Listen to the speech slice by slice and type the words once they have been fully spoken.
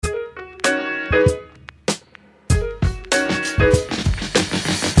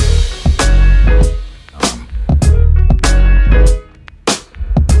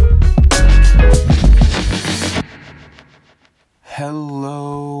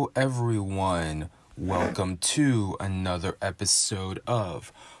everyone. Welcome to another episode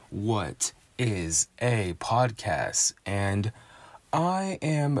of What is a Podcast? And I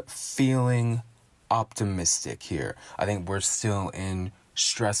am feeling optimistic here. I think we're still in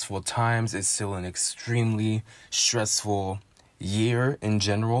stressful times. It's still an extremely stressful year in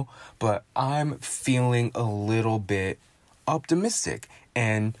general, but I'm feeling a little bit optimistic,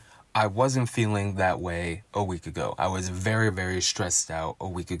 and I wasn't feeling that way a week ago. I was very, very stressed out a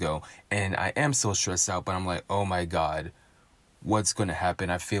week ago, and I am still stressed out, but I'm like, oh my God, what's going to happen?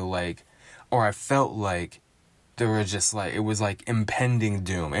 I felt like there were just like, it was like impending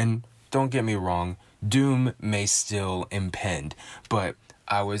doom. And don't get me wrong, doom may still impend, but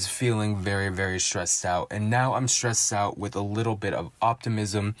I was feeling very, very stressed out, and now I'm stressed out with a little bit of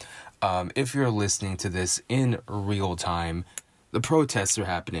optimism. If you're listening to this in real time, the protests are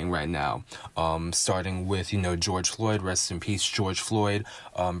happening right now, starting with, George Floyd, rest in peace, George Floyd,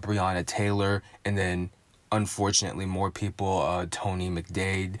 Breonna Taylor, and then, unfortunately, more people, Tony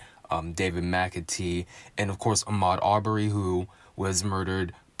McDade, David McAtee, and, of course, Ahmaud Arbery, who was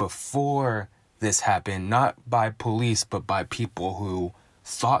murdered before this happened, not by police, but by people who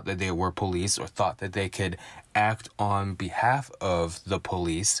thought that they were police or thought that they could act on behalf of the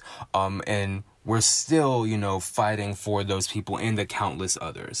police, and we're still, fighting for those people and the countless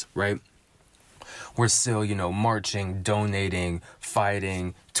others, right? We're still, marching, donating,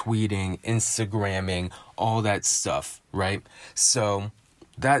 fighting, tweeting, Instagramming, all that stuff, right? So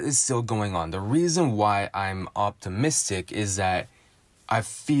that is still going on. The reason why I'm optimistic is that I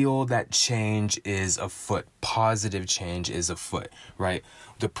feel that change is afoot. Positive change is afoot, right?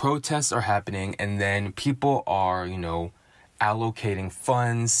 The protests are happening, and then people are, allocating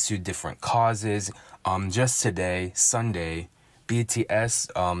funds to different causes. Just today, Sunday,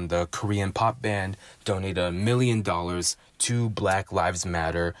 BTS, the Korean pop band, donated $1 million to Black Lives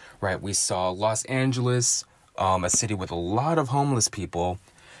Matter, right? We saw Los Angeles, a city with a lot of homeless people,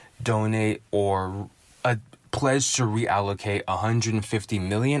 donate or pledge to reallocate $150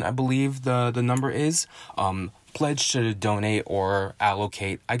 million, I believe the number is, pledge to donate or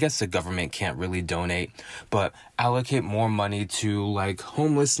allocate. I guess the government can't really donate, but allocate more money to like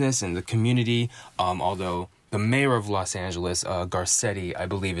homelessness in the community. Although the mayor of Los Angeles, Garcetti, I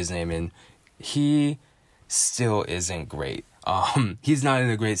believe his name, and he still isn't great. He's not in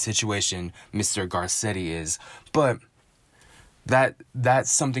a great situation, Mr. Garcetti is, but that's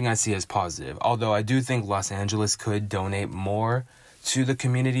something I see as positive. Although I do think Los Angeles could donate more to the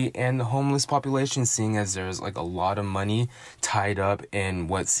community and the homeless population, seeing as there's like a lot of money tied up in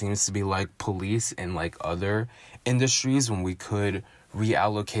what seems to be like police and like other industries, when we could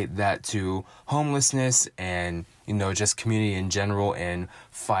reallocate that to homelessness and, just community in general and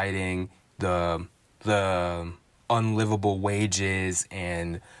fighting the unlivable wages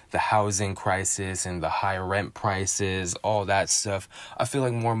and the housing crisis and the high rent prices, all that stuff. I feel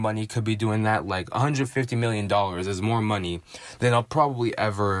like more money could be doing that. Like $150 million is more money than I'll probably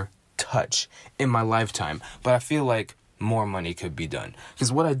ever touch in my lifetime. But I feel like more money could be done. Because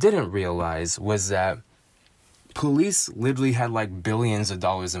what I didn't realize was that police literally had like billions of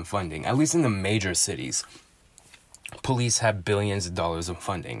dollars in funding, at least in the major cities. Police have billions of dollars in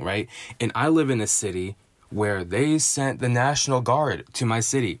funding, right? And I live in a city where they sent the National Guard to my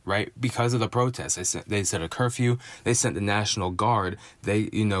city, right? Because of the protests. They set a curfew. They sent the National Guard. They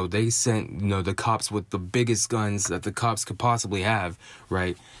sent, the cops with the biggest guns that the cops could possibly have,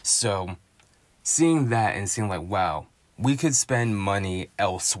 right? So seeing that and seeing like, wow, we could spend money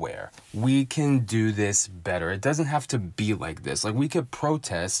elsewhere. We can do this better. It doesn't have to be like this. Like, we could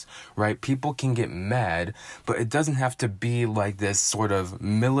protest, right? People can get mad, but it doesn't have to be like this sort of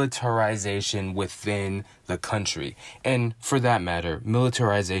militarization within the country. And for that matter,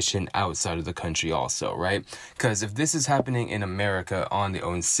 militarization outside of the country also, right? Because if this is happening in America on the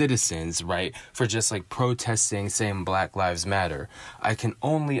own citizens, right, for just like protesting, saying Black Lives Matter, I can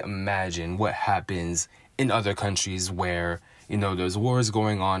only imagine what happens in other countries where, there's wars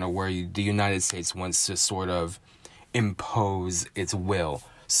going on, or where the United States wants to sort of impose its will.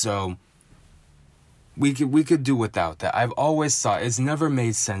 So we could do without that. I've always thought it's never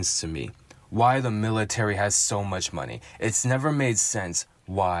made sense to me why the military has so much money. It's never made sense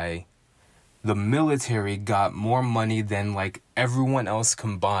why the military got more money than like everyone else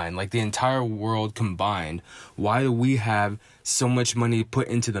combined, like the entire world combined. Why do we have so much money put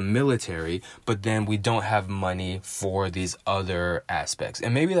into the military, but then we don't have money for these other aspects?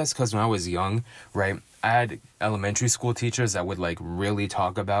 And maybe that's because when I was young, right, I had elementary school teachers that would like really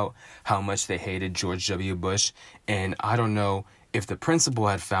talk about how much they hated George W. Bush. And I don't know if the principal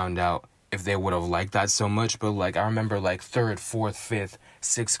had found out if they would have liked that so much, but like I remember like 3rd, 4th, 5th,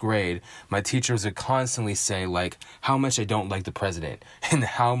 6th grade, my teachers would constantly say like how much I don't like the president and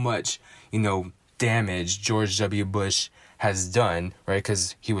how much, damage George W. Bush has done, right?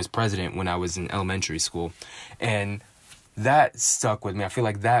 Because he was president when I was in elementary school. And that stuck with me. I feel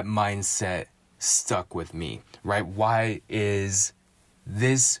like that mindset stuck with me, right? Why is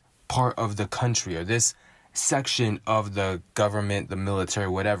this part of the country or this section of the government, the military,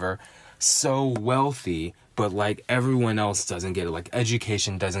 whatever, so wealthy, but like everyone else doesn't get it, like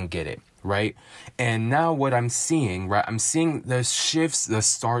education doesn't get it, right? And now what I'm seeing, right, I'm seeing the shifts, the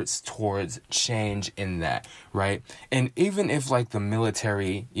starts towards change in that, right? And even if like the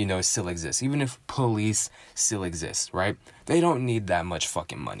military, still exists, even if police still exists, right? They don't need that much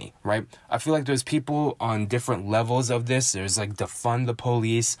fucking money, right? I feel like there's people on different levels of this. There's like defund the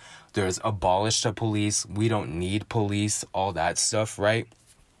police, there's abolish the police, we don't need police, all that stuff, right?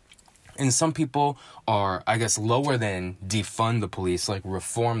 And some people are, I guess, lower than defund the police, like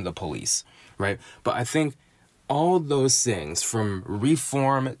reform the police, right? But I think all those things, from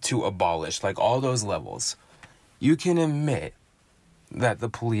reform to abolish, like all those levels, you can admit that the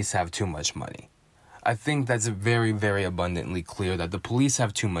police have too much money. I think that's very, very abundantly clear that the police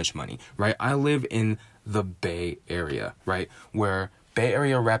have too much money, right? I live in the Bay Area, right? Where Bay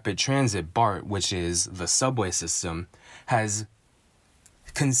Area Rapid Transit, BART, which is the subway system, has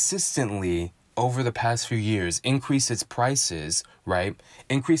consistently over the past few years increase its prices, right?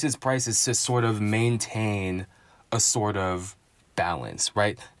 Increase its prices to sort of maintain a sort of balance,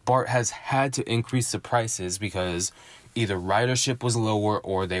 right? BART has had to increase the prices because either ridership was lower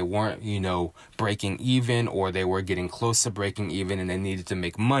or they weren't, breaking even, or they were getting close to breaking even and they needed to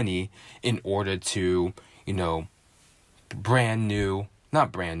make money in order to, renovate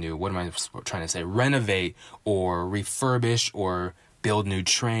or refurbish or build new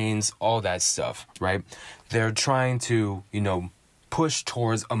trains, all that stuff, right? They're trying to, push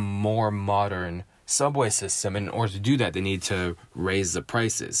towards a more modern subway system. And in order to do that, they need to raise the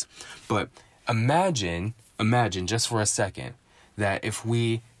prices. But imagine just for a second that if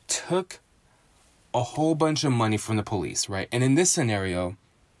we took a whole bunch of money from the police, right? And in this scenario,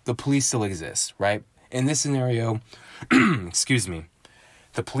 the police still exists, right? In this scenario,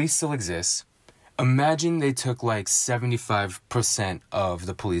 the police still exists. Imagine they took like 75% of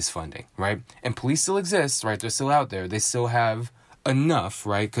the police funding, right? And police still exists, right? They're still out there. They still have enough,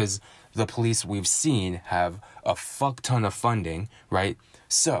 right? Because the police we've seen have a fuck ton of funding, right?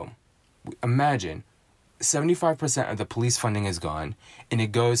 So imagine 75% of the police funding is gone and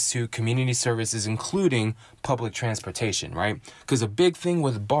it goes to community services, including public transportation, right? Because a big thing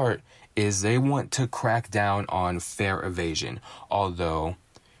with BART is they want to crack down on fare evasion. Although,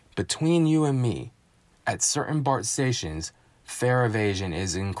 between you and me, at certain BART stations, fare evasion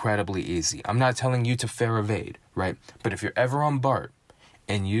is incredibly easy. I'm not telling you to fare evade, right? But if you're ever on BART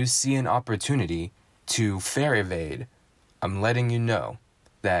and you see an opportunity to fare evade, I'm letting you know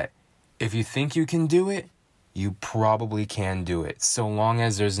that if you think you can do it, you probably can do it, so long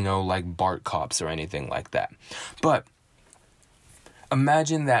as there's no like BART cops or anything like that. But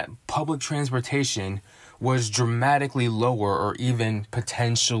imagine that public transportation was dramatically lower or even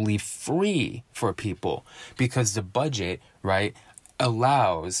potentially free for people, because the budget, right,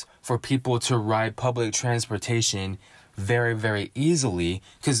 allows for people to ride public transportation very, very easily.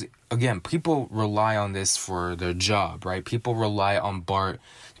 Because again, people rely on this for their job, right? People rely on BART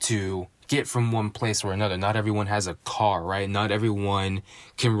to get from one place or another. Not everyone has a car, right? Not everyone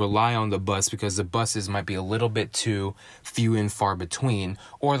can rely on the bus because the buses might be a little bit too few and far between,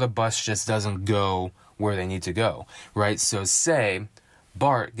 or the bus just doesn't go where they need to go, right? So say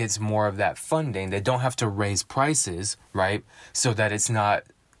BART gets more of that funding, they don't have to raise prices, right? So that it's not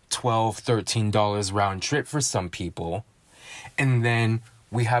 $12, $13 round trip for some people. And then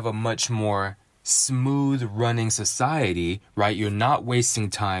we have a much more smooth running society, right? You're not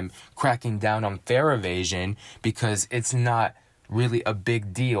wasting time cracking down on fare evasion because it's not really a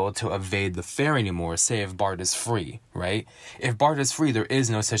big deal to evade the fare anymore. Say if BART is free, right? If BART is free, there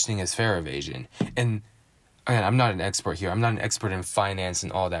is no such thing as fare evasion. And again, I'm not an expert here. I'm not an expert in finance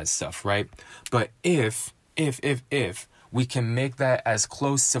and all that stuff, right? But if we can make that as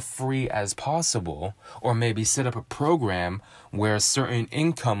close to free as possible, or maybe set up a program where certain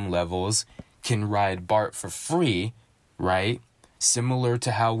income levels can ride BART for free, right? Similar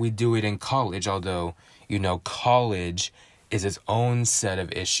to how we do it in college, although, college is its own set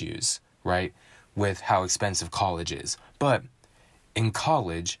of issues, right? With how expensive college is. But in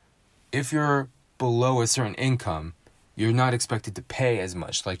college, if you're below a certain income, you're not expected to pay as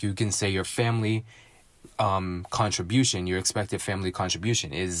much. Like you can say your family contribution, your expected family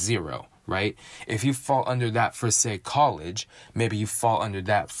contribution is 0, right? If you fall under that for, say, college, maybe you fall under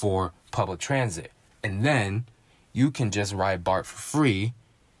that for public transit. And then you can just ride BART for free,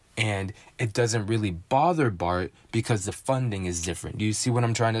 and it doesn't really bother BART because the funding is different. Do you see what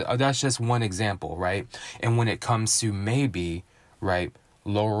I'm trying to... that's just one example, right? And when it comes to maybe, right,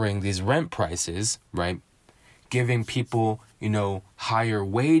 lowering these rent prices, right, giving people, higher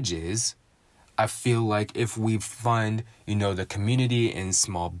wages, I feel like if we fund, the community and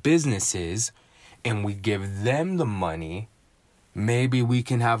small businesses and we give them the money, maybe we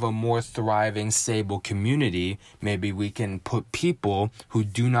can have a more thriving, stable community. Maybe we can put people who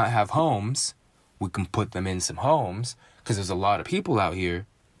do not have homes, we can put them in some homes, because there's a lot of people out here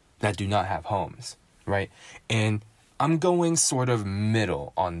that do not have homes, right? And I'm going sort of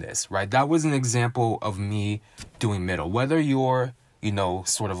middle on this, right? That was an example of me doing middle. Whether you're,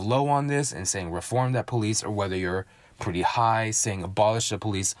 sort of low on this and saying reform that police, or whether you're pretty high saying abolish the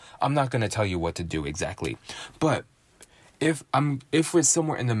police, I'm not going to tell you what to do exactly. But if we're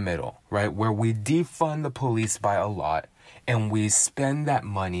somewhere in the middle, right, where we defund the police by a lot and we spend that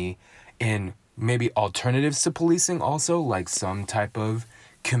money in maybe alternatives to policing also, like some type of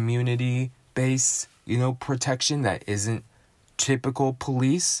community-based, protection that isn't typical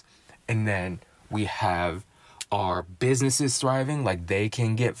police, and then we have our businesses thriving, like they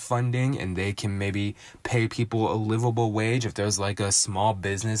can get funding and they can maybe pay people a livable wage if there's like a small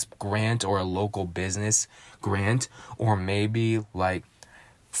business grant or a local business grant, or maybe like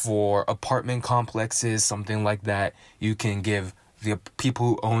for apartment complexes, something like that, you can give the people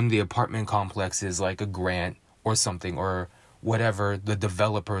who own the apartment complexes like a grant or something, or whatever, the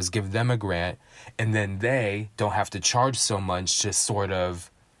developers give them a grant, and then they don't have to charge so much to sort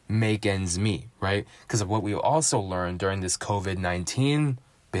of make ends meet, right? Because of what we also learned during this COVID-19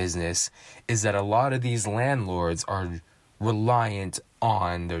 business is that a lot of these landlords are reliant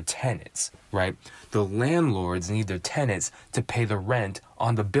on their tenants, right? The landlords need their tenants to pay the rent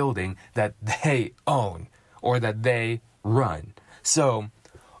on the building that they own or that they run. So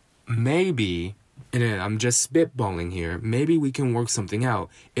maybe, and I'm just spitballing here, maybe we can work something out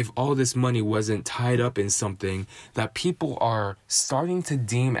if all this money wasn't tied up in something that people are starting to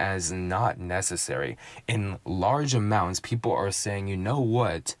deem as not necessary. In large amounts, people are saying, you know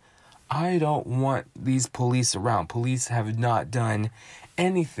what? I don't want these police around. Police have not done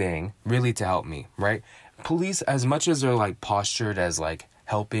anything really to help me, right? Police, as much as they're like postured as like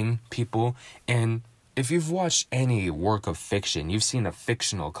helping people, and if you've watched any work of fiction, you've seen a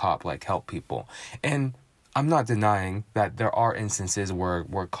fictional cop like help people. And I'm not denying that there are instances where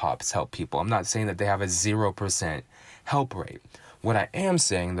cops help people. I'm not saying that they have a 0% help rate. What I am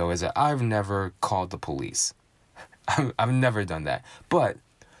saying, though, is that I've never called the police. I've never done that. But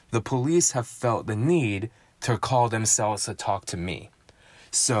the police have felt the need to call themselves to talk to me.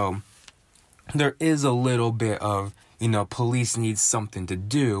 So there is a little bit of, police need something to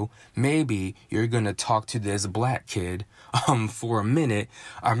do. Maybe you're going to talk to this black kid for a minute.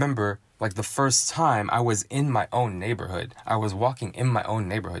 I remember like the first time I was in my own neighborhood. I was walking in my own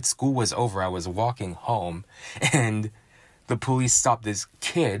neighborhood. School was over. I was walking home and the police stopped this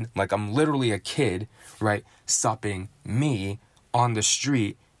kid. Like I'm literally a kid, right? Stopping me on the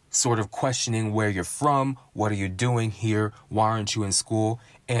street, sort of questioning where you're from. What are you doing here? Why aren't you in school?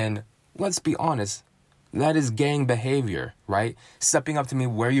 And let's be honest, that is gang behavior, right? Stepping up to me,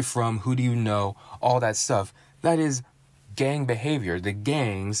 where you from, who do you know, all that stuff. That is gang behavior. The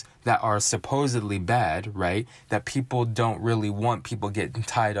gangs that are supposedly bad, right? That people don't really want people getting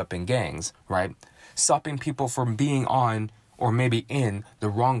tied up in gangs, right? Stopping people from being on or maybe in the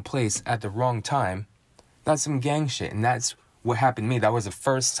wrong place at the wrong time. That's some gang shit. And that's what happened to me. That was the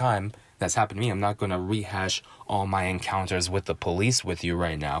first time that's happened to me. I'm not going to rehash all my encounters with the police with you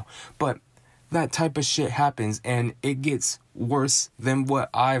right now. But that type of shit happens and it gets worse than what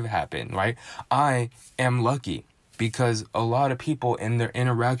I've happened, right? I am lucky because a lot of people in their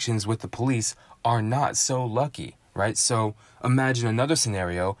interactions with the police are not so lucky, right? So imagine another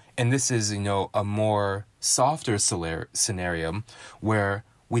scenario, and this is, a more softer scenario where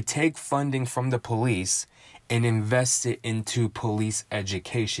we take funding from the police and invest it into police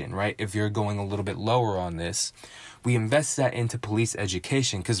education, right? If you're going a little bit lower on this, we invest that into police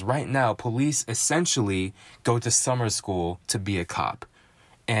education because right now police essentially go to summer school to be a cop.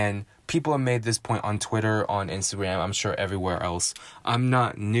 And people have made this point on Twitter, on Instagram, I'm sure everywhere else. I'm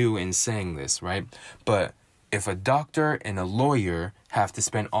not new in saying this, right? But if a doctor and a lawyer have to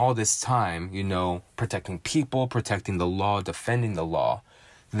spend all this time, protecting people, protecting the law, defending the law,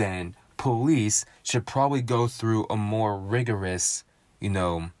 then police should probably go through a more rigorous,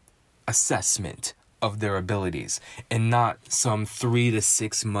 assessment of their abilities and not some 3 to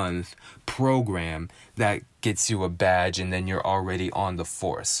 6 month program that gets you a badge and then you're already on the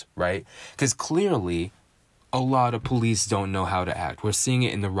force, right? Because clearly a lot of police don't know how to act. We're seeing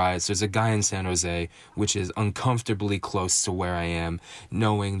it in the riots. There's a guy in San Jose, which is uncomfortably close to where I am,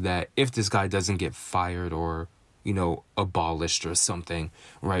 knowing that if this guy doesn't get fired or, abolished or something,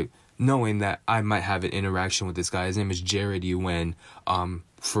 right? Knowing that I might have an interaction with this guy. His name is Jared UN,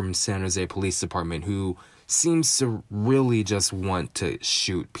 from San Jose Police Department, who seems to really just want to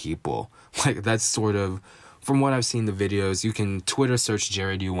shoot people. Like, that's sort of, from what I've seen the videos, you can Twitter search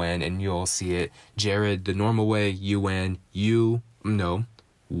Jared UN and you'll see it. Jared, the normal way, UN,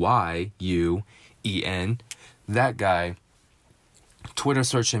 Y-U-E-N. That guy, Twitter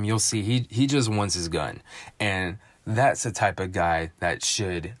search him, you'll see he just wants his gun. And that's the type of guy that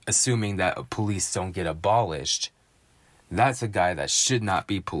should, assuming that police don't get abolished, that's a guy that should not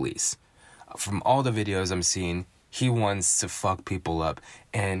be police. From all the videos I'm seeing, he wants to fuck people up.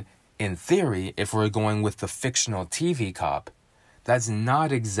 And in theory, if we're going with the fictional TV cop, that's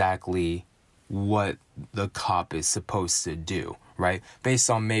not exactly what the cop is supposed to do, right? Based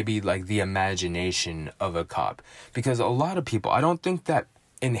on maybe like the imagination of a cop. Because a lot of people, I don't think that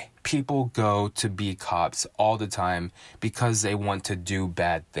people go to be cops all the time because they want to do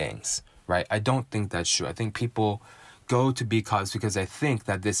bad things, right? I don't think that's true. I think people go to be cops because they think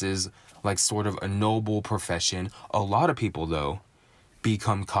that this is like sort of a noble profession. A lot of people, though,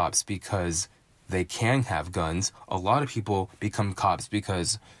 become cops because they can have guns. A lot of people become cops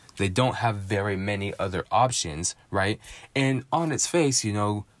because they don't have very many other options, right? And on its face,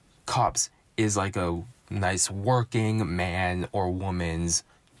 cops is like a nice working man or woman's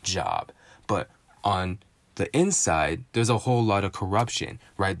job. But on the inside, there's a whole lot of corruption,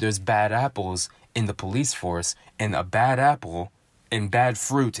 right? There's bad apples in the police force, and a bad apple and bad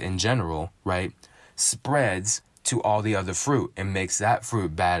fruit in general, right, spreads to all the other fruit and makes that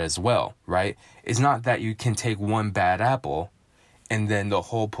fruit bad as well, right? It's not that you can take one bad apple and then the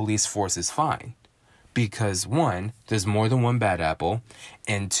whole police force is fine. Because one, there's more than one bad apple.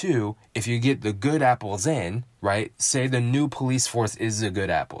 And two, if you get the good apples in, right, say the new police force is the good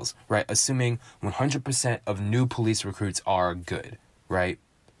apples, right? Assuming 100% of new police recruits are good, right?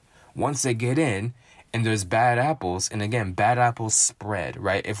 Once they get in, and there's bad apples, and again, bad apples spread,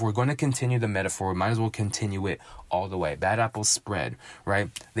 right? If we're going to continue the metaphor, we might as well continue it all the way. Bad apples spread, right?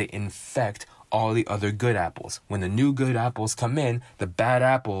 They infect all the other good apples. When the new good apples come in, the bad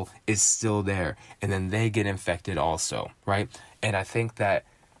apple is still there, and then they get infected also, right? And I think that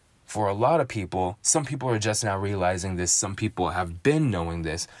for a lot of people, some people are just now realizing this, some people have been knowing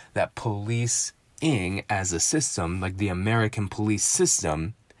this, that policing as a system, like the American police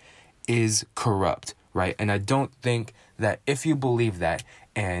system, is corrupt, right? And I don't think that if you believe that,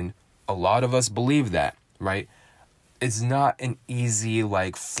 and a lot of us believe that, right, it's not an easy,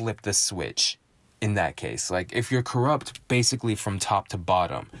 like, flip the switch in that case. Like, if you're corrupt basically from top to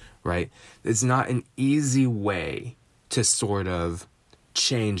bottom, right, it's not an easy way to sort of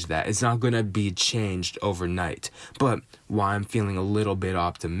change that. It's not going to be changed overnight. But why I'm feeling a little bit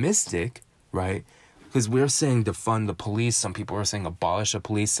optimistic, right, because we're saying defund the police. Some people are saying abolish the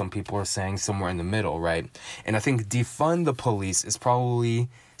police. Some people are saying somewhere in the middle, right? And I think defund the police is probably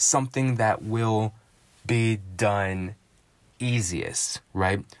something that will be done easiest,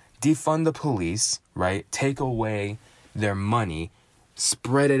 right? Defund the police, right? Take away their money,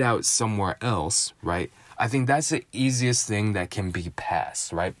 spread it out somewhere else, right? I think that's the easiest thing that can be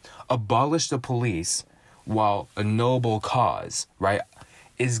passed, right? Abolish the police, while a noble cause, right,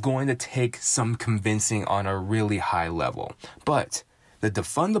 is going to take some convincing on a really high level. But the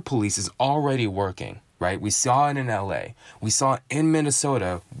defund the police is already working, right? We saw it in LA. We saw it in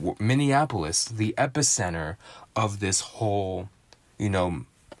Minnesota, Minneapolis, the epicenter of this whole,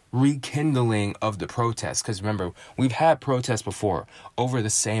 rekindling of the protests. Because remember, we've had protests before over the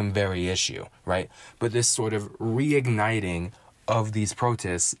same very issue, right? But this sort of reigniting of these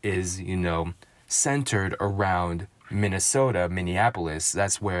protests is, centered around Minnesota, Minneapolis.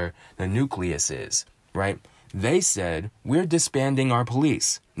 That's where the nucleus is, right? They said, we're disbanding our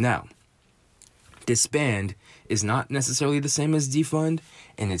police. Now, disband is not necessarily the same as defund,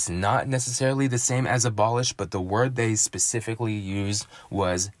 and it's not necessarily the same as abolish, but the word they specifically used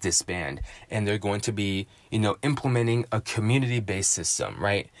was disband. And they're going to be, implementing a community-based system,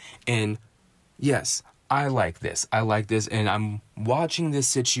 right? And yes, I like this, and I'm watching this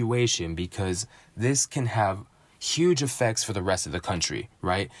situation because this can have huge effects for the rest of the country,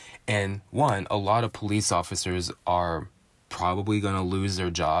 right? And one, a lot of police officers are probably going to lose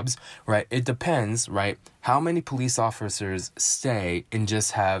their jobs, right? It depends, right? How many police officers stay and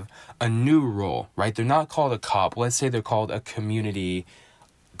just have a new role, right? They're not called a cop. Let's say they're called a community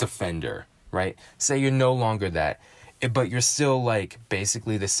defender, right? Say you're no longer that, but you're still like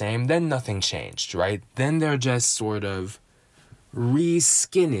basically the same, then nothing changed, right? Then they're just sort of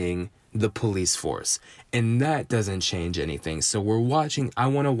reskinning the police force, and that doesn't change anything. So I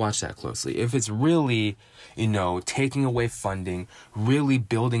want to watch that closely. If it's really, taking away funding, really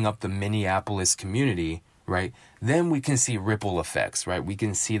building up the Minneapolis community, right, then we can see ripple effects, right? We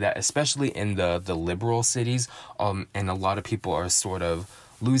can see that especially in the liberal cities, and a lot of people are sort of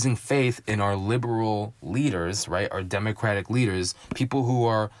losing faith in our liberal leaders, right? Our Democratic leaders. People who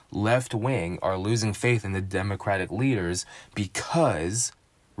are left-wing are losing faith in the Democratic leaders because,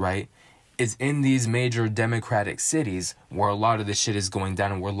 right, it's in these major Democratic cities where a lot of the shit is going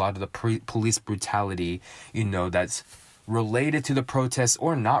down and where a lot of the police brutality, that's related to the protests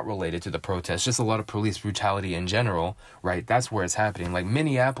or not related to the protests, just a lot of police brutality in general, right? That's where it's happening. Like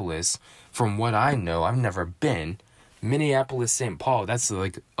Minneapolis, from what I know, I've never been, Minneapolis, St. Paul, that's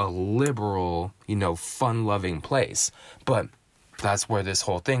like a liberal, fun-loving place. But that's where this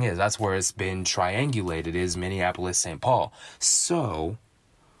whole thing is. That's where it's been triangulated, is Minneapolis, St. Paul. So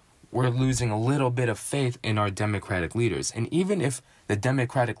we're losing a little bit of faith in our Democratic leaders. And even if the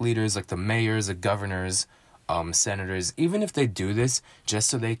Democratic leaders, like the mayors, the governors, senators, even if they do this just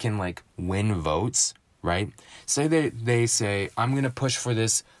so they can like win votes, right? Say they say, I'm going to push for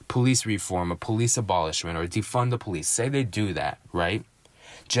this police reform, a police abolishment, or defund the police. Say they do that, right?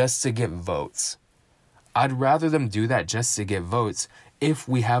 Just to get votes. I'd rather them do that just to get votes if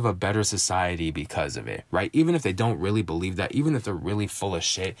we have a better society because of it, right? Even if they don't really believe that, even if they're really full of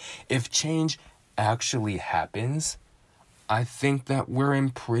shit, if change actually happens, I think that we're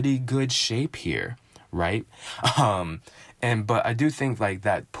in pretty good shape here, right? But I do think like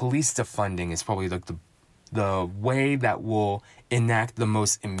that police defunding is probably like the way that will enact the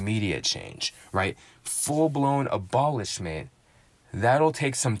most immediate change, right? Full-blown abolishment, that'll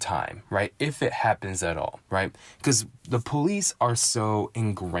take some time, right? If it happens at all, right? Because the police are so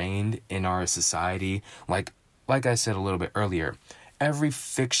ingrained in our society. Like I said a little bit earlier, every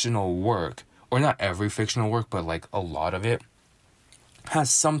fictional work, or not every fictional work, but like a lot of it,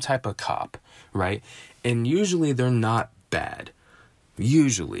 has some type of cop, right? And usually they're not bad.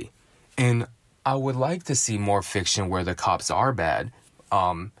 Usually. And I would like to see more fiction where the cops are bad.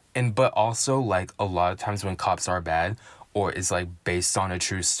 But also like a lot of times when cops are bad, or is like based on a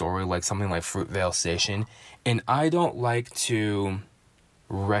true story, like something like Fruitvale Station. And I don't like to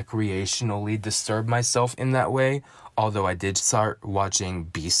recreationally disturb myself in that way, although I did start watching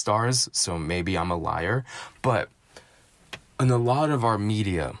Beastars, so maybe I'm a liar. But in a lot of our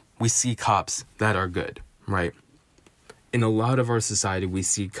media, we see cops that are good, right? In a lot of our society, we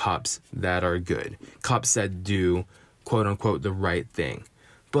see cops that are good. Cops that do, quote unquote, the right thing.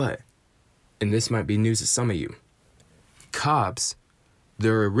 But, and this might be news to some of you, cops,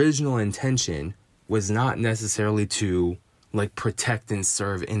 their original intention was not necessarily to like protect and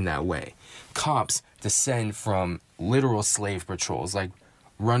serve in that way. Cops descend from literal slave patrols, like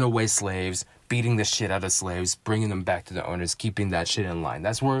runaway slaves, beating the shit out of slaves, bringing them back to the owners, keeping that shit in line.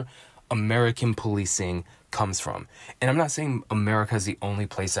 That's where American policing comes from. And I'm not saying America is the only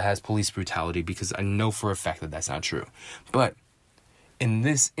place that has police brutality, because I know for a fact that that's not true. But in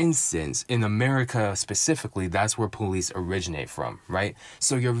this instance, in America specifically, that's where police originate from, right?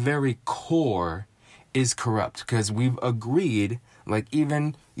 So your very core is corrupt, because we've agreed, like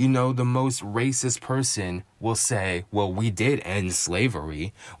even, the most racist person will say, well, we did end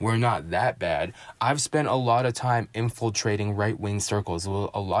slavery. We're not that bad. I've spent a lot of time infiltrating right-wing circles. A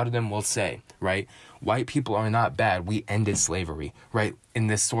lot of them will say, right, white people are not bad. We ended slavery, right? In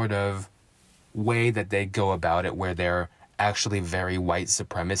this sort of way that they go about it, where they're actually very white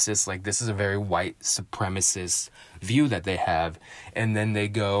supremacists. Like, this is a very white supremacist view that they have. And then they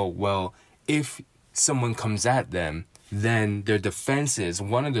go, well, if someone comes at them, then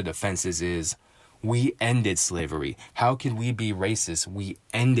one of their defenses is, we ended slavery. How could we be racist? We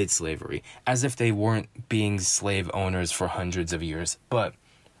ended slavery. As if they weren't being slave owners for hundreds of years. But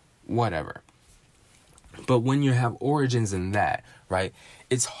whatever. But when you have origins in that, right,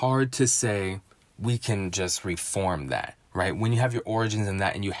 it's hard to say we can just reform that, right? When you have your origins in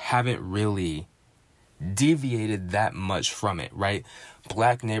that and you haven't really deviated that much from it, right?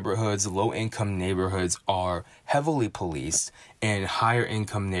 Black neighborhoods, low-income neighborhoods are heavily policed, and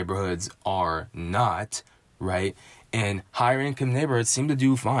higher-income neighborhoods are not, right? And higher-income neighborhoods seem to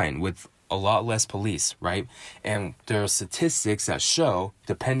do fine with a lot less police, right? And there are statistics that show,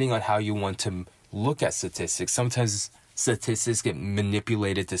 depending on how you want to look at statistics, sometimes statistics get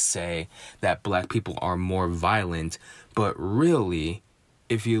manipulated to say that black people are more violent, but really,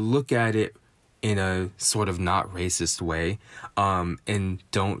 if you look at it in a sort of not racist way, and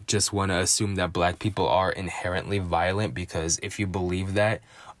don't just want to assume that black people are inherently violent, because if you believe that,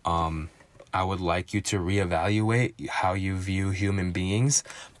 I would like you to reevaluate how you view human beings.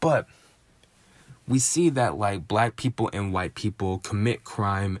 But we see that like black people and white people commit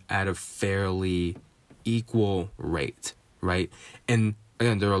crime at a fairly equal rate, right? And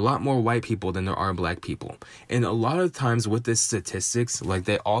again, there are a lot more white people than there are black people. And a lot of times with this statistics, like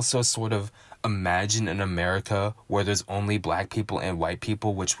they also sort of imagine an America where there's only black people and white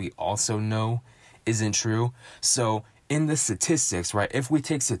people, which we also know isn't true. So in the statistics, right, if we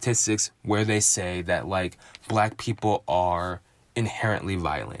take statistics where they say that like black people are inherently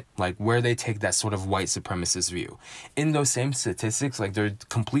violent, like where they take that sort of white supremacist view, in those same statistics, like they're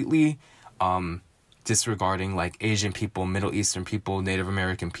completely disregarding like Asian people, Middle Eastern people, Native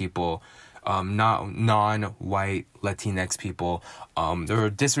American people, not non-white Latinx people. They're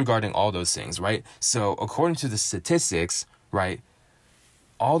disregarding all those things, right? So according to the statistics, right,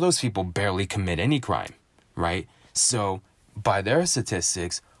 all those people barely commit any crime, right? So by their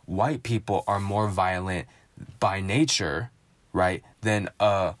statistics, white people are more violent by nature, right, than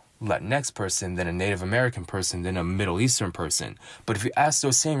a Latinx person, than a Native American person, than a Middle Eastern person. But if you ask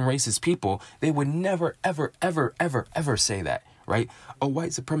those same racist people, they would never, ever, ever, ever, ever say that, right? A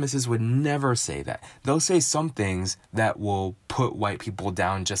white supremacist would never say that. They'll say some things that will put white people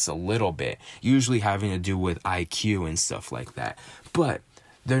down just a little bit, usually having to do with IQ and stuff like that. But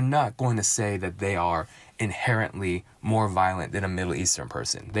they're not going to say that they are inherently more violent than a Middle Eastern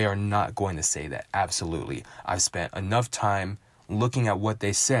person. They are not going to say that. Absolutely. I've spent enough time looking at what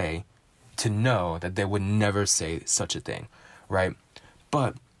they say to know that they would never say such a thing, right?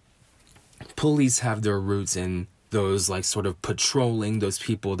 But police have their roots in those like sort of patrolling those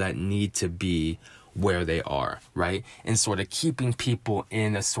people that need to be where they are, right? And sort of keeping people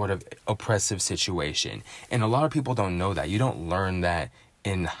in a sort of oppressive situation. And a lot of people don't know that. You don't learn that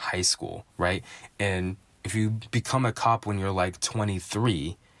in high school, right? And if you become a cop when you're like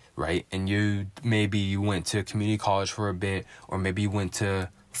 23, right, and you went to community college for a bit, or maybe you went to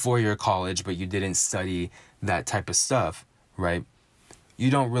four-year college, but you didn't study that type of stuff, right?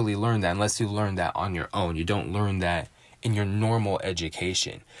 You don't really learn that unless you learn that on your own. You don't learn that in your normal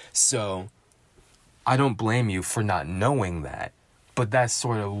education. So I don't blame you for not knowing that, but that's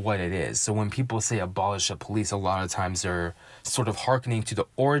sort of what it is. So when people say abolish the police, a lot of times they're sort of hearkening to the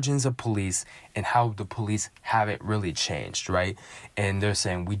origins of police and how the police haven't really changed, right? And they're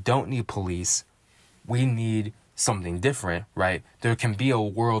saying, we don't need police. We need something different, right? There can be a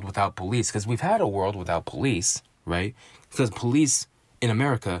world without police, because we've had a world without police, right? Because police in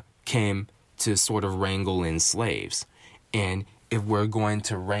America came to sort of wrangle in slaves. And if we're going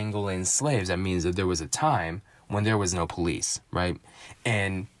to wrangle in slaves, that means that there was a time when there was no police, right?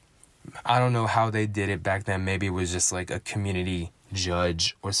 And I don't know how they did it back then. Maybe it was just like a community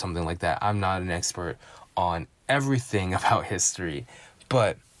judge or something like that. I'm not an expert on everything about history,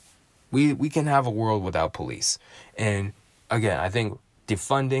 but we can have a world without police. And again, I think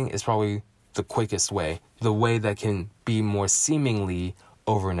defunding is probably the quickest way, the way that can be more seemingly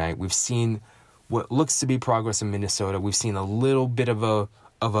overnight. We've seen what looks to be progress in Minnesota. We've seen a little bit of a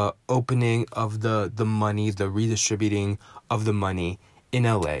opening of the money, the redistributing of the money in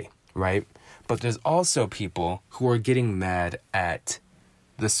LA, right? But there's also people who are getting mad at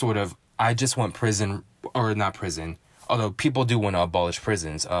the sort of, I just want prison, or not prison, although people do want to abolish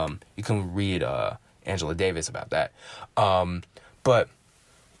prisons. You can read Angela Davis about that. But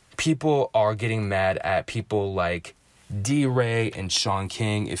people are getting mad at people like D-Ray and Sean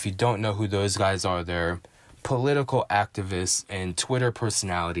King. If you don't know who those guys are, they're political activists and Twitter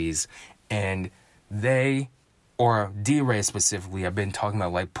personalities, and they, or D-Ray specifically, have been talking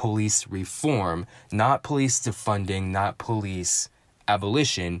about like police reform, not police defunding, not police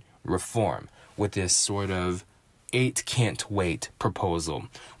abolition, reform, with this sort of 8 can't wait proposal,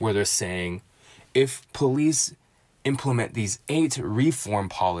 where they're saying if police implement these 8 reform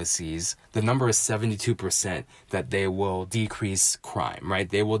policies, the number is 72%, that they will decrease crime, right?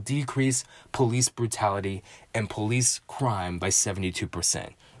 They will decrease police brutality and police crime by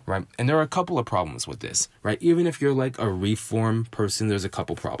 72%, right? And there are a couple of problems with this, right? Even if you're like a reform person, there's a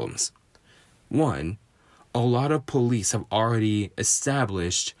couple problems. One, a lot of police have already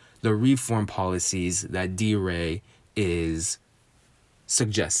established the reform policies that D-Ray is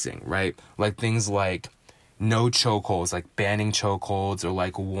suggesting, right? Like things like no chokeholds, like banning chokeholds, or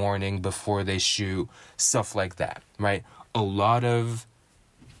like warning before they shoot, stuff like that, right? A lot of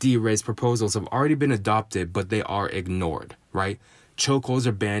D-Ray's proposals have already been adopted, but they are ignored, right? Chokeholds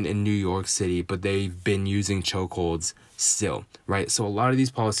are banned in New York City, but they've been using chokeholds still, right? So a lot of these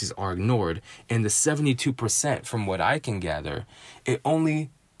policies are ignored. And the 72%, from what I can gather, it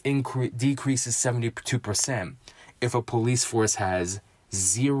only decreases 72% if a police force has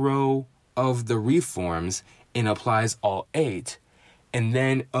 0 of the reforms and applies all 8. And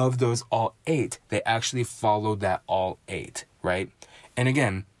then of those all 8, they actually follow that all 8, right? And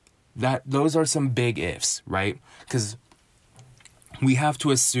again, those are some big ifs, right? Because we have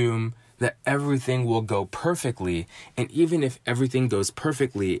to assume that everything will go perfectly. And even if everything goes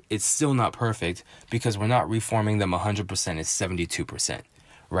perfectly, it's still not perfect because we're not reforming them 100%, it's 72%,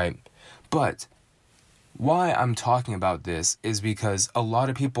 right? But why I'm talking about this is because a lot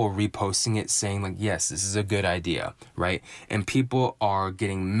of people are reposting it saying like, yes, this is a good idea, right? And people are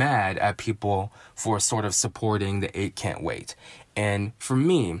getting mad at people for sort of supporting the 8 can't wait. And for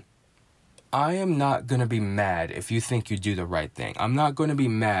me, I am not going to be mad if you think you do the right thing. I'm not going to be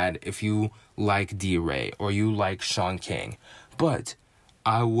mad if you like D-Ray or you like Sean King. But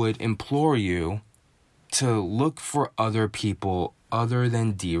I would implore you to look for other people other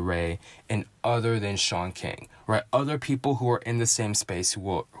than D-Ray and other than Sean King, right? Other people who are in the same space,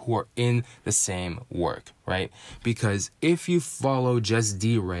 who are in the same work, right? Because if you follow just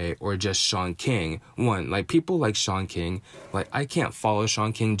D-Ray or just Sean King, like people like Sean King, like I can't follow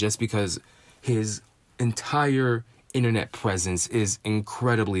Sean King just because his entire internet presence is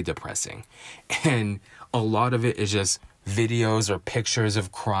incredibly depressing. And a lot of it is just videos or pictures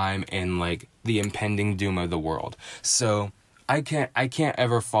of crime and like the impending doom of the world. So I can't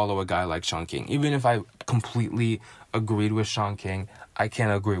ever follow a guy like Sean King. Even if I completely agreed with Sean King, I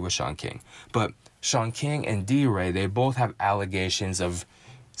can't agree with Sean King. But Sean King and D-Ray, they both have allegations of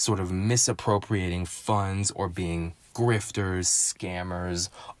sort of misappropriating funds or being grifters, scammers,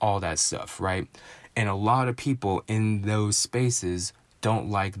 all that stuff, right? And a lot of people in those spaces don't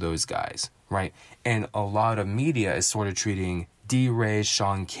like those guys, right? And a lot of media is sort of treating D-Ray,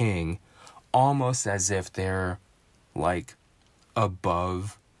 Sean King almost as if they're like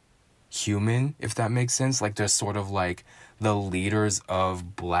above human, if that makes sense. Like they're sort of like the leaders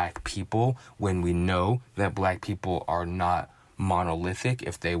of black people when we know that black people are not monolithic.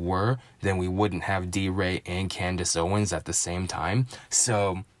 If they were, then we wouldn't have D-Ray and Candace Owens at the same time.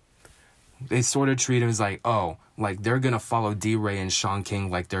 So they sort of treat him as like, oh, like they're gonna follow D-Ray and Sean King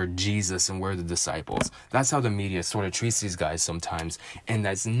like they're Jesus and we're the disciples. That's how the media sort of treats these guys sometimes, and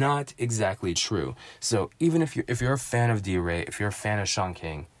that's not exactly true. So even if you're a fan of D-Ray, if you're a fan of Sean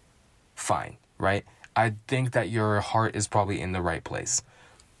King, fine, right? I think that your heart is probably in the right place.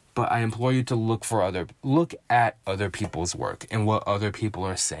 But I implore you to look at other people's work and what other people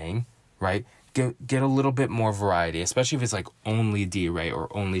are saying, right? Get a little bit more variety, especially if it's like only D-Ray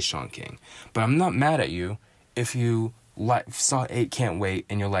or only Sean King. But I'm not mad at you if you saw 8 Can't Wait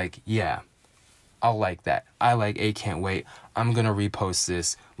and you're like, yeah, I'll like that. I like 8 Can't Wait. I'm going to repost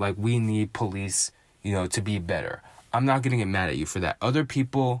this. Like, we need police, to be better. I'm not going to get mad at you for that. Other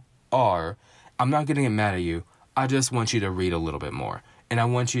people are. I'm not going to get mad at you. I just want you to read a little bit more. And I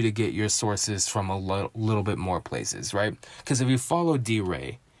want you to get your sources from a little bit more places, right? Because if you follow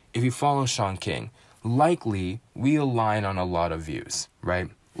D-Ray, if you follow Sean King, likely we align on a lot of views, right?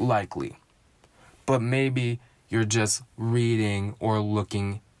 Likely. But maybe you're just reading or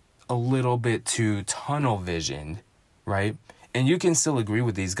looking a little bit too tunnel visioned, right? And you can still agree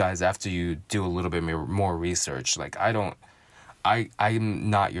with these guys after you do a little bit more research. Like, I'm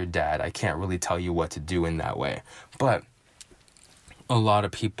not your dad. I can't really tell you what to do in that way. But a lot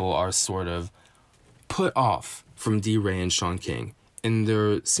of people are sort of put off from D-Ray and Sean King, and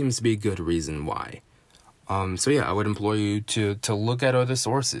there seems to be a good reason why. So yeah, I would implore you to look at other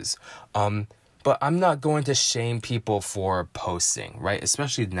sources. But I'm not going to shame people for posting, right?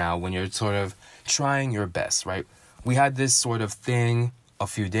 Especially now when you're sort of trying your best, right? We had this sort of thing a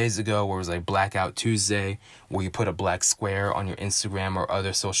few days ago where it was like Blackout Tuesday, where you put a black square on your Instagram or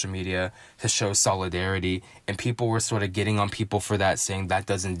other social media to show solidarity, and people were sort of getting on people for that, saying that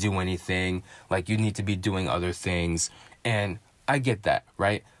doesn't do anything, like you need to be doing other things. And I get that,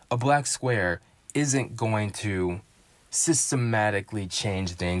 right? A black square isn't going to systematically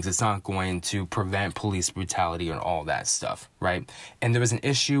change things. It's not going to prevent police brutality and all that stuff, right? And there was an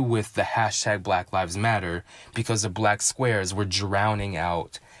issue with the hashtag Black Lives Matter because the black squares were drowning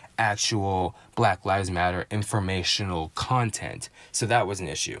out actual Black Lives Matter informational content. So that was an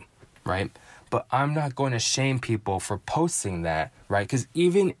issue, right? But I'm not going to shame people for posting that, right? Because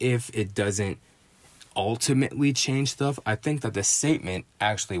even if it doesn't ultimately change stuff, I think that the statement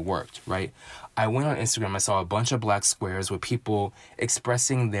actually worked, right? I went on Instagram, I saw a bunch of black squares with people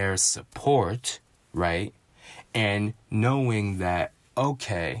expressing their support, right? And knowing that,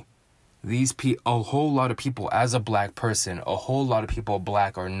 okay, a whole lot of people, as a black person, a whole lot of people,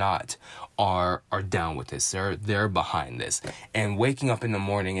 black or not, are down with this. They're behind this. And waking up in the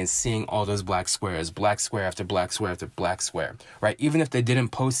morning and seeing all those black squares, black square after black square after black square, right? Even if they didn't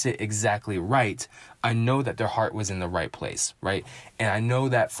post it exactly right, I know that their heart was in the right place, right? And I know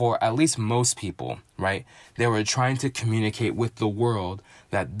that for at least most people, right, they were trying to communicate with the world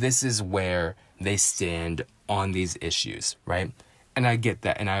that this is where they stand on these issues, right? And I get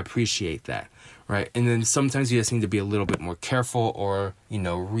that, and I appreciate that, right? And then sometimes you just need to be a little bit more careful or,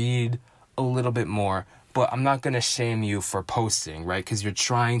 read a little bit more. But I'm not going to shame you for posting, right? Because you're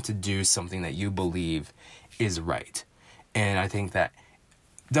trying to do something that you believe is right. And I think that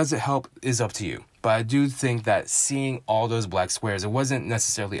does it help is up to you. But I do think that seeing all those black squares, it wasn't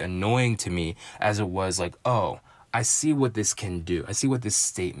necessarily annoying to me as it was like, oh, I see what this can do. I see what this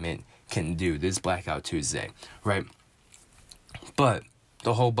statement can do, this Blackout Tuesday, right? But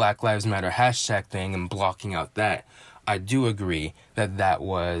the whole Black Lives Matter hashtag thing and blocking out that, I do agree that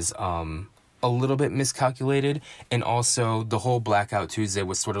was a little bit miscalculated. And also the whole Blackout Tuesday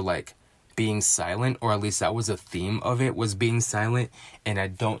was sort of like being silent, or at least that was a theme of it, was being silent. And I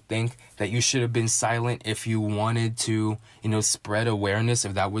don't think that you should have been silent if you wanted to, spread awareness.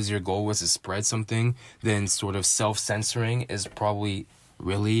 If that was your goal, was to spread something, then sort of self-censoring is probably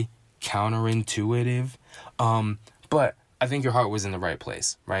really counterintuitive. But I think your heart was in the right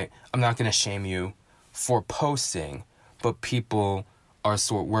place, right? I'm not going to shame you for posting, but people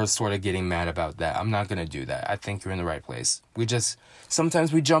we're sort of getting mad about that. I'm not going to do that. I think you're in the right place.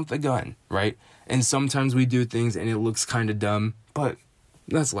 Sometimes we jump the gun, right? And sometimes we do things and it looks kind of dumb, but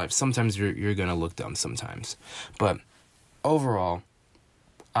that's life. Sometimes you're going to look dumb sometimes. But overall,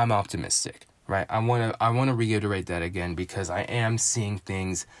 I'm optimistic, right? I want to reiterate that again because I am seeing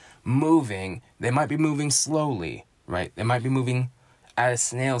things moving. They might be moving slowly, right? They might be moving at a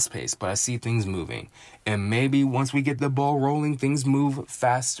snail's pace, but I see things moving. And maybe once we get the ball rolling, things move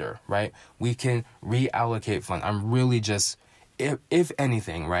faster, right? We can reallocate funds. I'm really just, if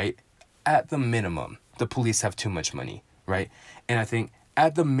anything, right? At the minimum, the police have too much money, right? And I think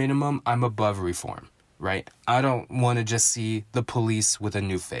at the minimum, I'm above reform, right? I don't want to just see the police with a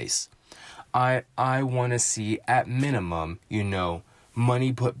new face. I want to see at minimum,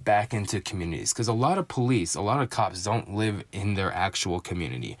 money put back into communities, because a lot of cops don't live in their actual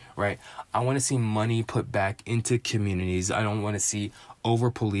community, right? I want to see money put back into communities. I don't want to see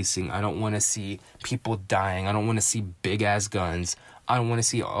over-policing. I don't want to see people dying. I don't want to see big-ass guns. I don't want to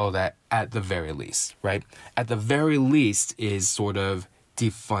see all that at the very least, right? At the very least is sort of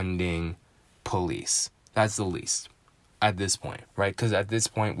defunding police. That's the least at this point, right? Because at this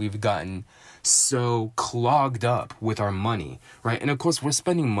point, we've gotten so clogged up with our money, right? And of course, we're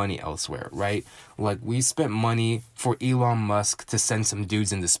spending money elsewhere, right? Like, we spent money for Elon Musk to send some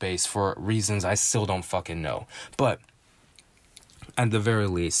dudes into space for reasons I still don't fucking know. But at the very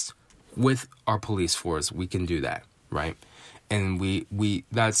least, with our police force, we can do that, right? And we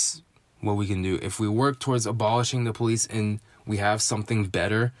that's what we can do. If we work towards abolishing the police and we have something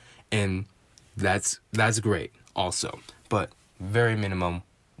better, and that's great also. But very minimum,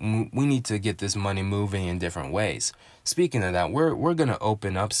 we need to get this money moving in different ways. Speaking of that, we're going to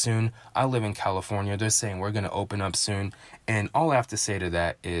open up soon. I live in California. They're saying we're going to open up soon. And all I have to say to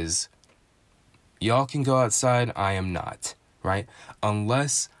that is, y'all can go outside. I am not, right?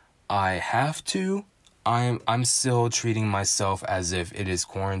 Unless I have to, I'm still treating myself as if it is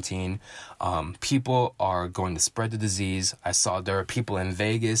quarantine. People are going to spread the disease. I saw there are people in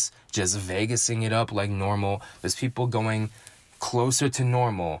Vegas just Vegasing it up like normal. There's people going closer to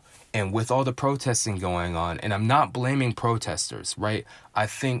normal, and with all the protesting going on, and I'm not blaming protesters, right? I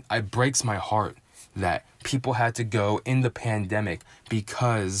think it breaks my heart that people had to go in the pandemic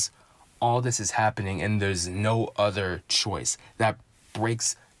because all this is happening and there's no other choice. That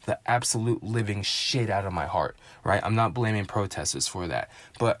breaks the absolute living shit out of my heart, right? I'm not blaming protesters for that,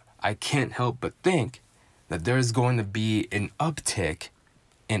 but I can't help but think that there's going to be an uptick,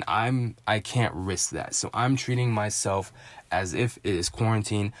 and I can't risk that. So I'm treating myself as if it is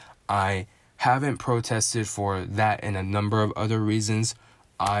quarantine. I haven't protested for that and a number of other reasons.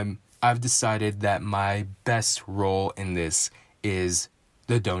 I've decided that my best role in this is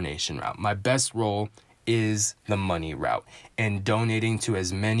the donation route. My best role is the money route and donating to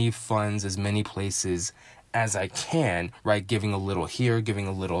as many funds, as many places as I can, right? Giving a little here, giving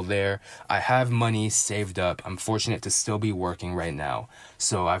a little there. I have money saved up. I'm fortunate to still be working right now.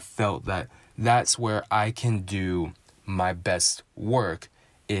 So I felt that that's where I can do my best work,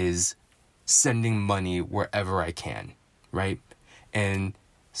 is sending money wherever I can, right? And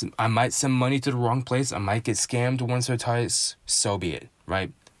I might send money to the wrong place. I might get scammed once or twice. So be it,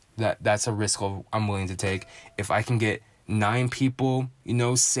 right? That's a risk I'm willing to take. If I can get 9 people,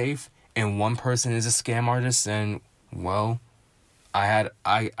 safe, and one person is a scam artist, then, well,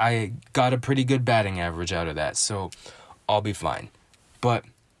 I got a pretty good batting average out of that, so I'll be fine. But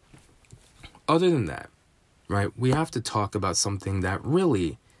other than that, right, we have to talk about something that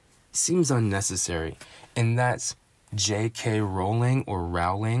really seems unnecessary, and that's J.K. Rowling or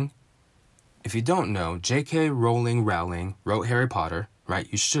Rowling. If you don't know, J.K. Rowling wrote Harry Potter, right?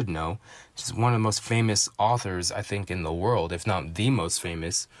 You should know. She's one of the most famous authors, I think, in the world, if not the most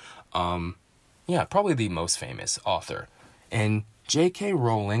famous. Probably the most famous author. And J.K.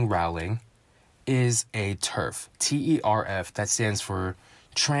 Rowling is a TERF, TERF, that stands for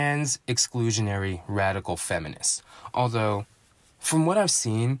Trans Exclusionary Radical Feminist. Although, from what I've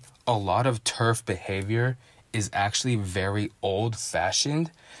seen, a lot of TERF behavior is actually very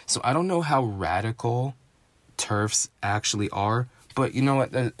old-fashioned. So I don't know how radical TERFs actually are, but you know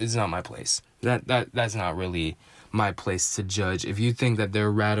what? That is not my place. That's not really my place to judge. If you think that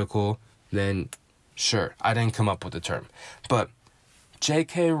they're radical, then sure, I didn't come up with the term. But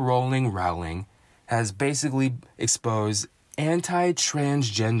J.K. Rowling has basically exposed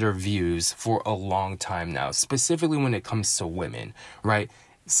anti-transgender views for a long time now, specifically when it comes to women, right?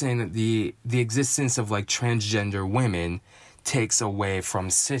 Saying that the existence of like transgender women takes away from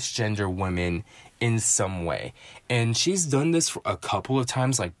cisgender women in some way. And she's done this for a couple of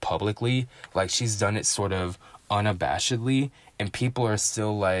times, like publicly, like she's done it sort of unabashedly, and people are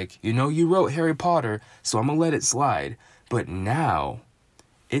still like, you wrote Harry Potter, so I'm gonna let it slide. But now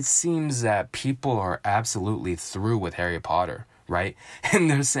it seems that people are absolutely through with Harry Potter, right? And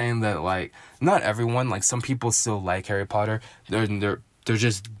they're saying that, like, not everyone, like some people still like Harry Potter. They're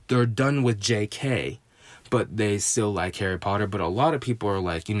done with JK, but they still like Harry Potter. But a lot of people are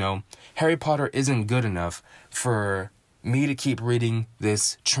like, Harry Potter isn't good enough for me to keep reading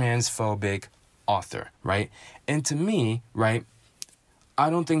this transphobic author, right? And to me, right, I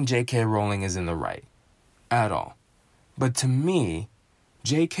don't think J.K. Rowling is in the right at all. But to me,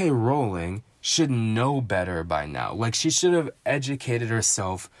 J.K. Rowling should know better by now. Like, she should have educated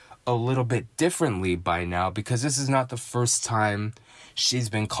herself a little bit differently by now, because this is not the first time she's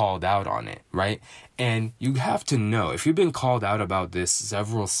been called out on it, right? And you have to know, if you've been called out about this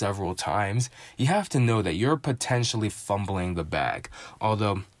several times, you have to know that you're potentially fumbling the bag.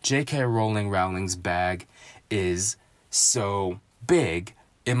 Although J.K. Rowling's bag is so big,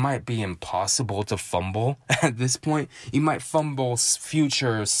 it might be impossible to fumble at this point. You might fumble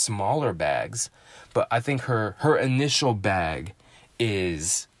future smaller bags, but I think her initial bag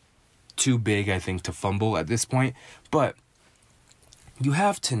is too big, I think, to fumble at this point. But you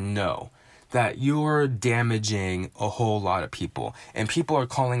have to know that you're damaging a whole lot of people, and people are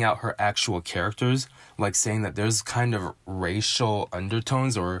calling out her actual characters, like saying that there's kind of racial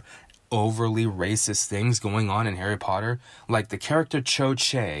undertones or overly racist things going on in Harry Potter, like the character Cho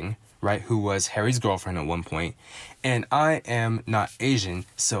Chang, right, who was Harry's girlfriend at one point. And I am not Asian,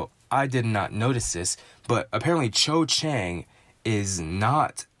 so I did not notice this, but apparently Cho Chang is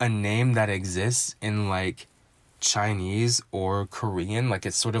not a name that exists in like Chinese or Korean. Like,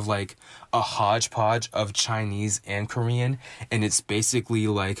 it's sort of like a hodgepodge of Chinese and Korean, and it's basically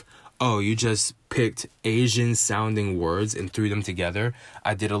like, oh, you just picked Asian sounding words and threw them together.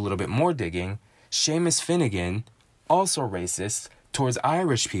 I did a little bit more digging. Seamus Finnegan, also racist towards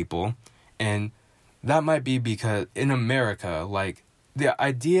Irish people, and that might be because in America, like, the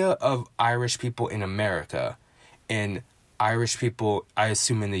idea of Irish people in America and Irish people, I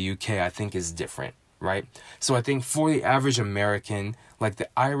assume in the UK, I think is different, right? So I think for the average American, like, the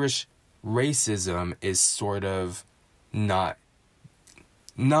Irish racism is sort of not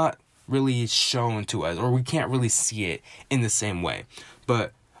really shown to us, or we can't really see it in the same way.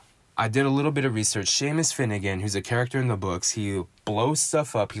 But I did a little bit of research. Seamus Finnegan, who's a character in the books, he blows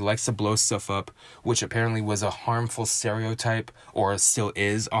stuff up. He likes to blow stuff up, which apparently was a harmful stereotype, or still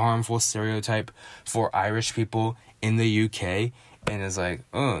is a harmful stereotype for Irish people in the UK. And it's like,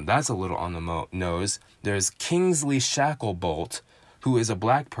 oh, that's a little on the nose. There's Kingsley Shacklebolt, who is a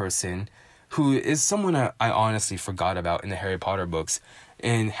black person, who is someone I honestly forgot about in the Harry Potter books.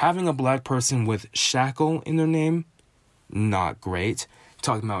 And having a black person with shackle in their name, not great.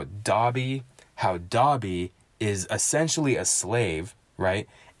 Talking about Dobby, how Dobby is essentially a slave, right?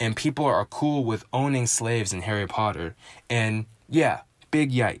 and people are cool with owning slaves in Harry Potter. And yeah,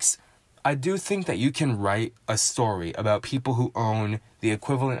 big yikes. I do think that you can write a story about people who own the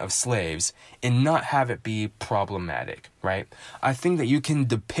equivalent of slaves and not have it be problematic, right? I think that you can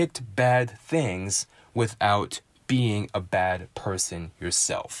depict bad things without being a bad person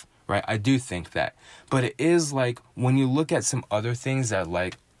yourself, right? I do think that. But it is like, when you look at some other things that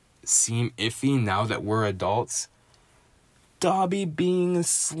like seem iffy now that we're adults, Dobby being a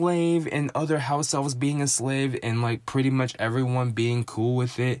slave and other house elves being a slave and like pretty much everyone being cool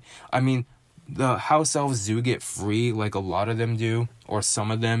with it. I mean, the house elves do get free, like a lot of them do, or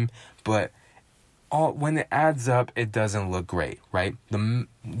some of them, but when it adds up, it doesn't look great, right?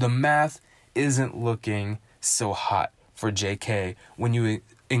 The math isn't looking so hot for JK when you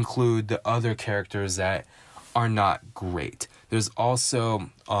include the other characters that are not great. There's also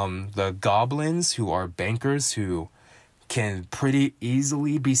the goblins, who are bankers, who can pretty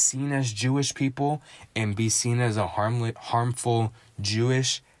easily be seen as Jewish people and be seen as a harmful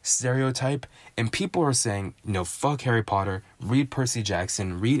Jewish stereotype. And people are saying, no, fuck Harry Potter, read Percy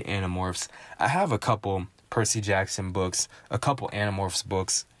Jackson, read Animorphs. I have a couple Percy Jackson books, a couple Animorphs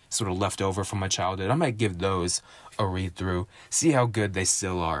books sort of left over from my childhood. I might give those a read through, see how good they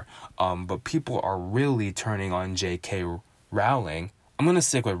still are. But people are really turning on J.K. Rowling. I'm going to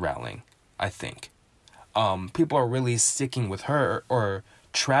stick with Rowling, I think. People are really sticking with her or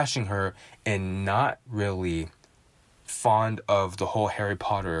trashing her and not really fond of the whole Harry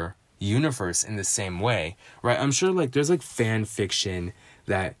Potter universe in the same way, right? I'm sure like there's like fan fiction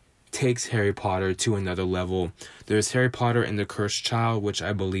that takes Harry Potter to another level. There's Harry Potter and the Cursed Child, which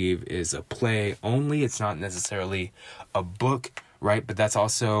I believe is a play only. It's not necessarily a book, right? But that's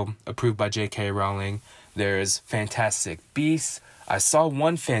also approved by J.K. Rowling. There's Fantastic Beasts. I saw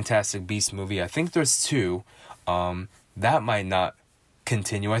one Fantastic Beasts movie. I think there's two. That might not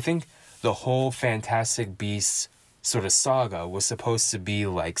continue. I think the whole Fantastic Beasts sort of saga was supposed to be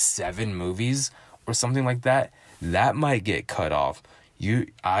like 7 movies or something like that. That might get cut off.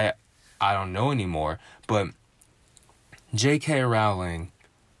 I don't know anymore. But J.K. Rowling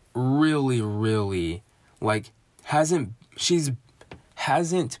really like hasn't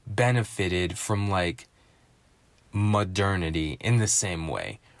benefited from like modernity in the same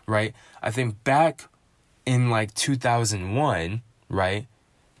way, right? I think back in like 2001, right?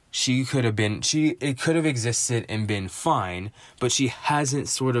 It could have existed and been fine, but she hasn't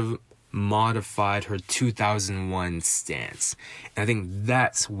sort of modified her 2001 stance. And I think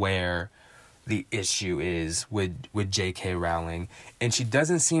that's where the issue is with J.K. Rowling. And she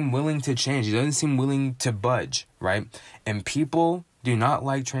doesn't seem willing to change. She doesn't seem willing to budge, right? And people do not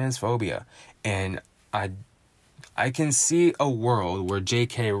like transphobia. And I can see a world where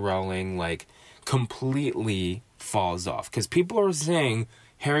J.K. Rowling like completely falls off, because people are saying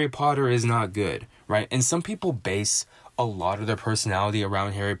Harry Potter is not good, right? And some people base a lot of their personality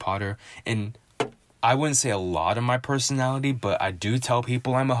around Harry Potter, and I wouldn't say a lot of my personality, but I do tell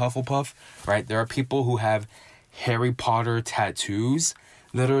people I'm a Hufflepuff, right? There are people who have Harry Potter tattoos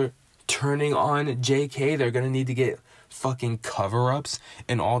that are turning on JK. They're gonna need to get fucking cover-ups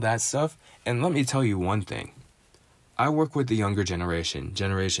and all that stuff. And let me tell you one thing. I work with the younger generation,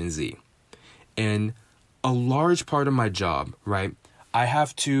 Generation Z. And a large part of my job, right, I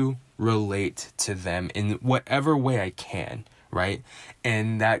have to relate to them in whatever way I can, right?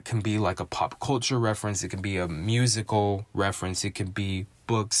 And that can be like a pop culture reference. It can be a musical reference. It can be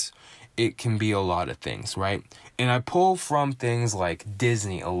books. It can be a lot of things, right? And I pull from things like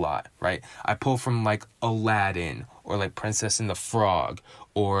Disney a lot, right? I pull from like Aladdin or like Princess and the Frog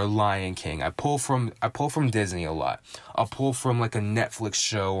or Lion King. I pull from Disney a lot. I'll pull from like a Netflix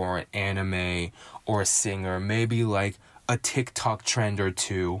show or an anime or a singer, maybe like a TikTok trend or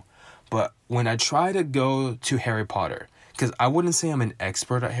two. But when I try to go to Harry Potter, because I wouldn't say I'm an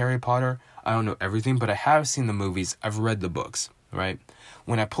expert at Harry Potter, I don't know everything, but I have seen the movies, I've read the books, right?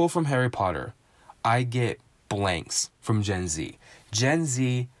 When I pull from Harry Potter, I get blanks from Gen Z. Gen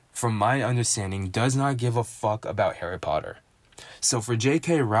Z, from my understanding, does not give a fuck about Harry Potter. So for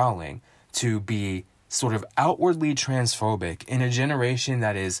J.K. Rowling to be sort of outwardly transphobic in a generation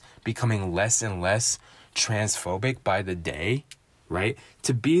that is becoming less and less transphobic by the day, right?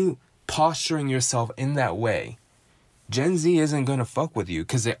 To be posturing yourself in that way, Gen Z isn't going to fuck with you,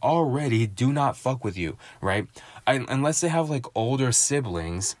 because they already do not fuck with you, right? Unless they have like older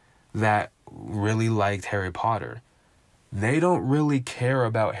siblings that really liked Harry Potter. They don't really care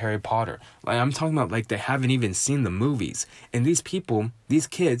about Harry Potter. Like, I'm talking about like they haven't even seen the movies. And these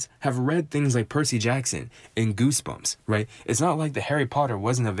kids have read things like Percy Jackson and Goosebumps, right? It's not like the Harry Potter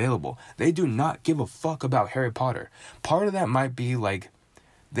wasn't available. They do not give a fuck about Harry Potter. Part of that might be like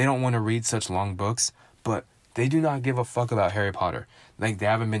they don't want to read such long books, but they do not give a fuck about Harry Potter. Like, they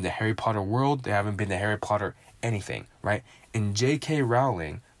haven't been to Harry Potter World, they haven't been to Harry Potter anything, right? And J.K.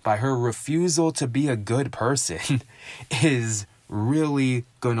 Rowling, by her refusal to be a good person, is really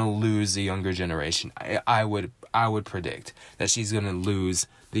gonna lose the younger generation. I would predict that she's gonna lose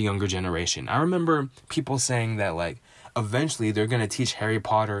the younger generation. I remember people saying that, like, eventually they're gonna teach Harry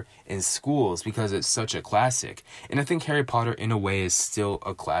Potter in schools because it's such a classic. And I think Harry Potter, in a way, is still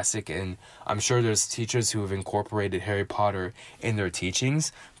a classic, and I'm sure there's teachers who have incorporated Harry Potter in their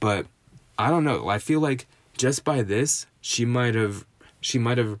teachings, but I don't know. I feel like just by this, she might have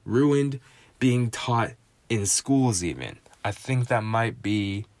ruined being taught in schools even. I think that might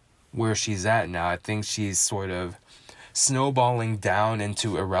be where she's at now. I think she's sort of snowballing down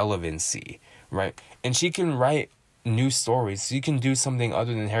into irrelevancy, right? And she can write new stories. She can do something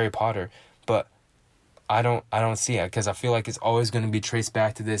other than Harry Potter, but I don't see it, because I feel like it's always going to be traced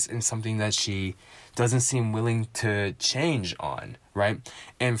back to this and something that she doesn't seem willing to change on, right?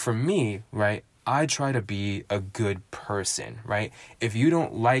 And for me, right, I try to be a good person, right? If you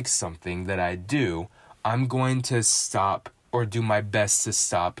don't like something that I do, I'm going to stop or do my best to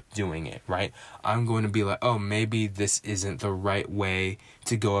stop doing it, right? I'm going to be like, oh, maybe this isn't the right way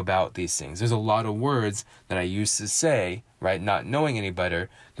to go about these things. There's a lot of words that I used to say, right, not knowing any better,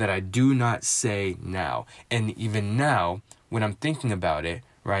 that I do not say now. And even now, when I'm thinking about it,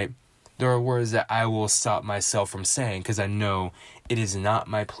 right, there are words that I will stop myself from saying because I know it is not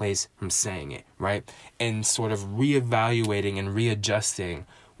my place from saying it, right? And sort of reevaluating and readjusting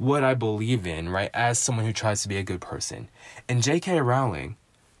what I believe in, right, as someone who tries to be a good person. And J.K. Rowling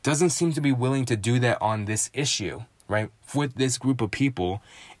doesn't seem to be willing to do that on this issue, right, with this group of people.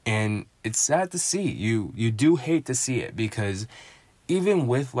 And it's sad to see. You do hate to see it, because even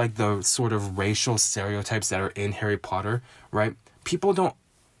with, like, the sort of racial stereotypes that are in Harry Potter, right, people don't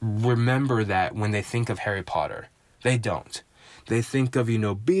remember that when they think of Harry Potter. They don't. They think of,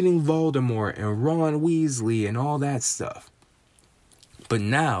 beating Voldemort and Ron Weasley and all that stuff. But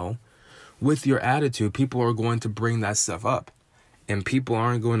now, with your attitude, people are going to bring that stuff up. And people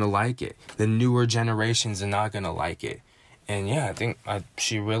aren't going to like it. The newer generations are not going to like it. And yeah, I think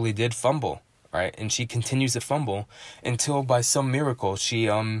she really did fumble, right? And she continues to fumble until, by some miracle, she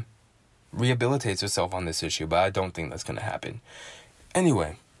rehabilitates herself on this issue. But I don't think that's going to happen.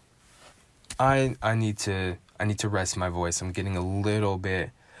 Anyway, I need to rest my voice. I'm getting a little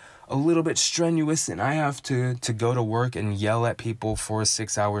bit strenuous, and I have to go to work and yell at people for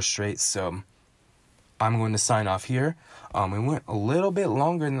 6 hours straight. So I'm going to sign off here. It went a little bit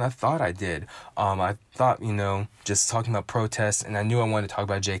longer than I thought I did. I thought, just talking about protests, and I knew I wanted to talk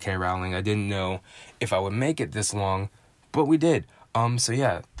about J.K. Rowling. I didn't know if I would make it this long, but we did. So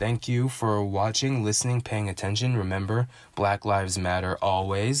yeah, thank you for watching, listening, paying attention. Remember, Black Lives Matter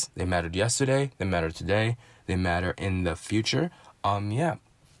always. They mattered yesterday, they matter today, they matter in the future. Yeah.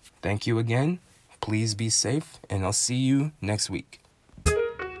 Thank you again. Please be safe, and I'll see you next week.